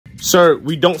Sir,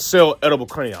 we don't sell edible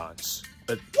crayons.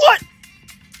 What?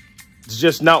 It's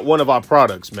just not one of our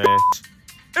products, man.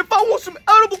 If I want some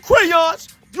edible crayons,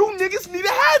 you niggas need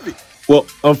to have it. Well,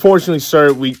 unfortunately,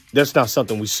 sir, that's not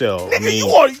something we sell. Nigga, I mean, you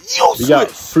are useless. We got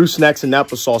fruit snacks and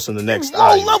applesauce in the next low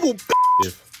aisle. Level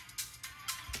bitch.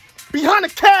 Behind the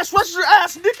cash register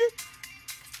ass nigga.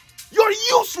 You're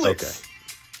useless.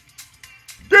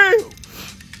 Okay. Damn.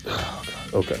 Oh,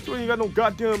 God. Okay. You ain't got no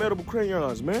goddamn edible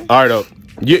crayons, man. All right, though.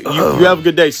 You have a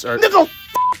good day, sir. Nigga,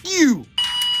 fuck you.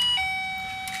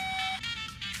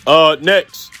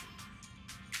 Next.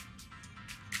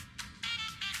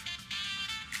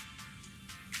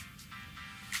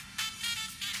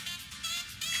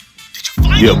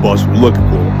 Yeah, boss, we're looking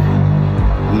for him.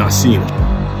 I'm not seeing him.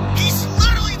 He's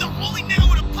literally the only nigga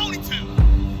with a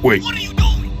ponytail. Wait. What are you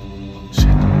doing? Shit.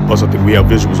 Boss, I think we have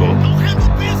visuals on him. Don't handle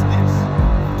business.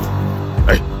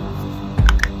 Hey.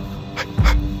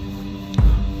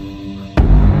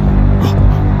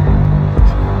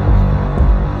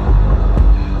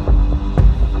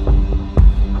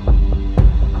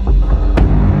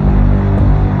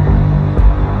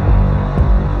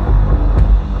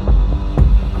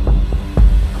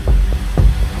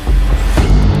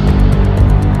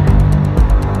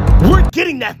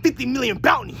 Getting that 50 million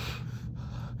bounty.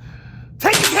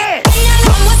 Take his head.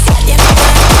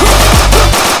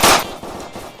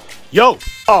 Yo.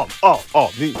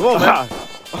 Me. Come on, man.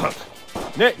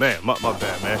 Nick. Man, my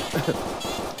bad, man.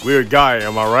 Weird guy,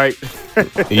 am I right?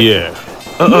 Yeah.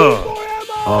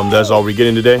 That's all we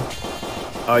getting today?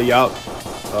 Yeah,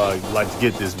 I'd like to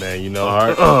get this, man, you know. All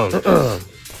right.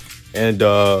 And,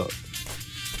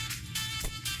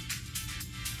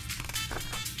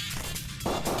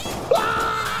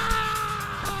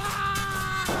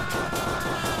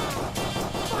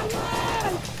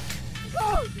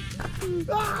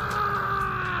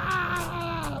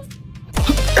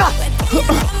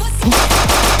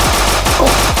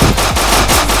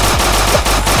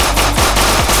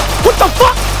 What the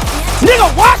fuck? Nigga,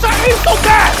 why's I aim so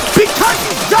bad? Because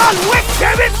he's John Wick,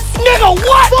 damn it! Nigga,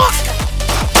 what? Fuck!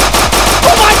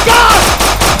 Oh my god!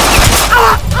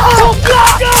 Oh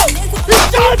god! No! He's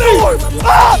John Wick!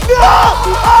 Oh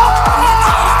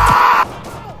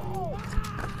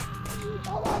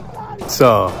no!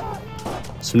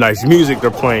 it's, some nice music they're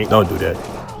playing. Don't do that.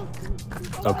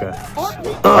 Okay.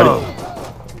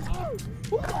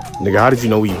 Nigga, how did you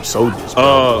know we even sold this,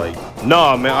 bro?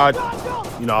 Nah, man, I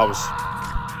was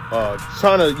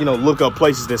trying to, look up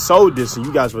places that sold this, and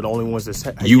you guys were the only ones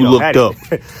that looked up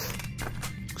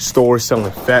stores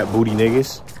selling fat booty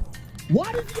niggas.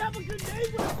 Why does he have a good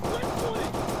name with a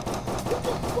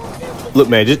flip? Look,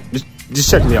 man, just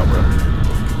check me out, bro.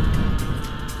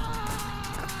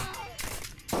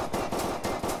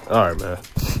 All right, man.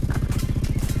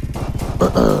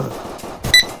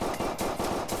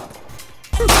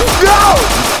 No!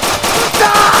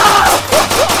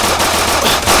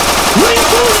 What are you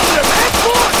doing over there, man?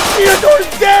 Come on! You're doing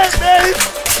dead, man! You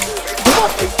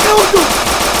fucking killed him!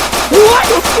 What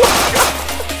the fuck?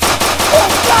 Oh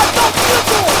god, no,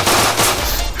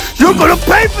 you're gonna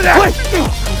pay for that!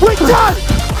 Wait, John!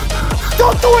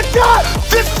 Don't do it, John!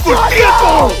 This is for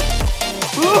people!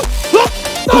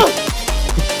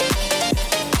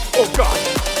 Oh god!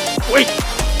 Wait,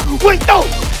 no!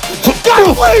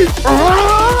 God, please!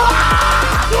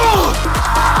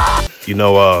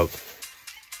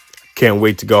 Can't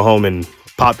wait to go home and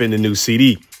pop in the new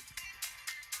CD.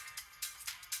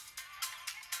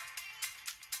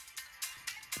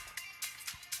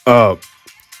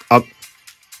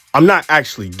 I'm not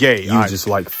actually gay. I just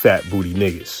like fat booty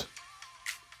niggas.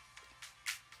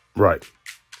 Right.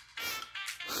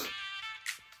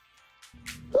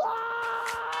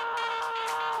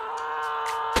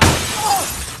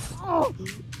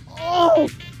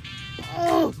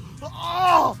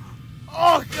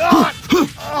 Oh God!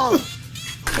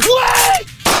 Wait!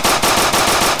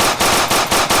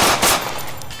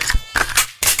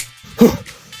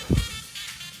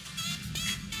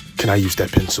 Can I use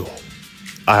that pencil?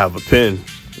 I have a pen.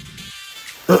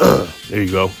 There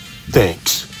you go.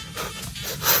 Thanks.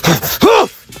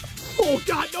 Oh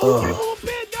God, no!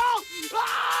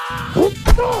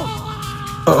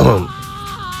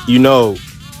 Pen, no!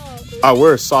 I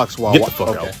wear socks while Get the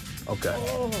fuck out. Okay.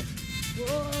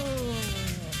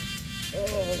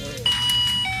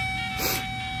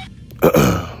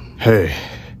 Hey.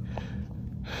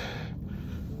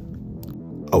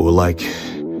 I would like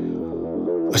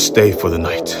a stay for the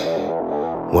night.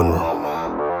 One room.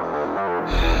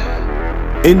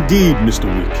 Indeed, Mr.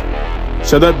 Wick.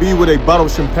 Shall that be with a bottle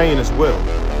of champagne as well?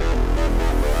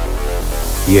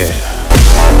 Yeah.